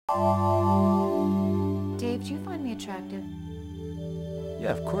Dave, do you find me attractive?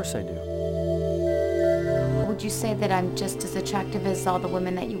 Yeah, of course I do. Would you say that I'm just as attractive as all the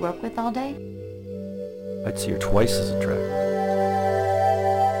women that you work with all day? I'd say you're twice as attractive.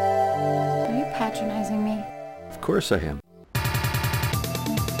 Are you patronizing me? Of course I am.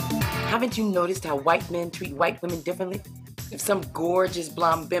 Haven't you noticed how white men treat white women differently? If some gorgeous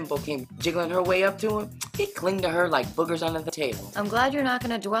blonde bimbo came jiggling her way up to him, he'd cling to her like boogers under the table. I'm glad you're not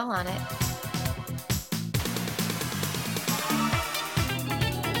going to dwell on it.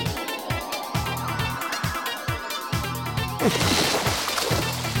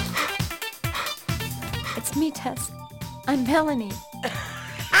 It's me, Tess. I'm Melanie.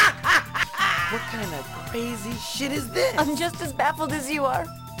 What kind of crazy shit is this? I'm just as baffled as you are.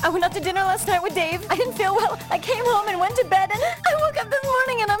 I went out to dinner last night with Dave. I didn't feel well. I came home and went to bed, and I woke up this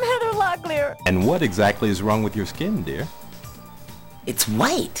morning and I'm Heather Locklear. And what exactly is wrong with your skin, dear? It's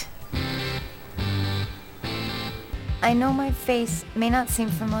white. I know my face may not seem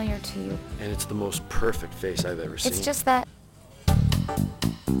familiar to you. And it's the most perfect face I've ever seen. It's just that...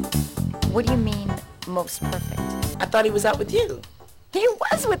 What do you mean, most perfect? I thought he was out with you. He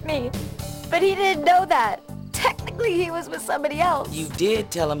was with me, but he didn't know that. Technically, he was with somebody else. You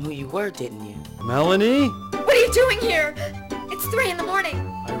did tell him who you were, didn't you? Melanie? What are you doing here? It's 3 in the morning.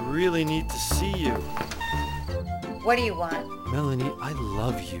 I really need to see you. What do you want? Melanie, I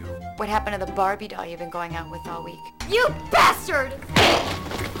love you. What happened to the Barbie doll you've been going out with all week? You bastard!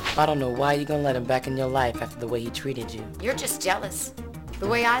 I don't know why you're gonna let him back in your life after the way he treated you. You're just jealous. The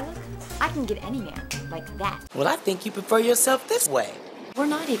way I look, I can get any man like that. Well, I think you prefer yourself this way. We're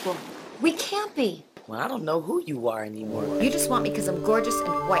not equal. We can't be. Well, I don't know who you are anymore. You just want me because I'm gorgeous and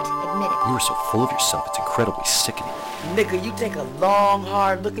white. Admit it. You are so full of yourself, it's incredibly sickening. Nigga, you take a long,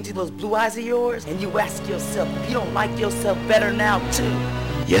 hard look into those blue eyes of yours, and you ask yourself if you don't like yourself better now, too.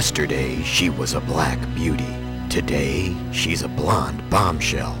 Yesterday, she was a black beauty. Today, she's a blonde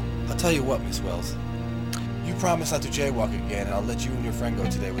bombshell. I'll tell you what, Miss Wells. You promise not to jaywalk again, and I'll let you and your friend go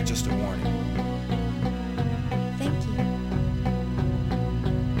today with just a warning. Thank you.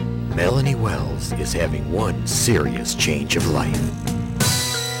 Melanie Wells is having one serious change of life.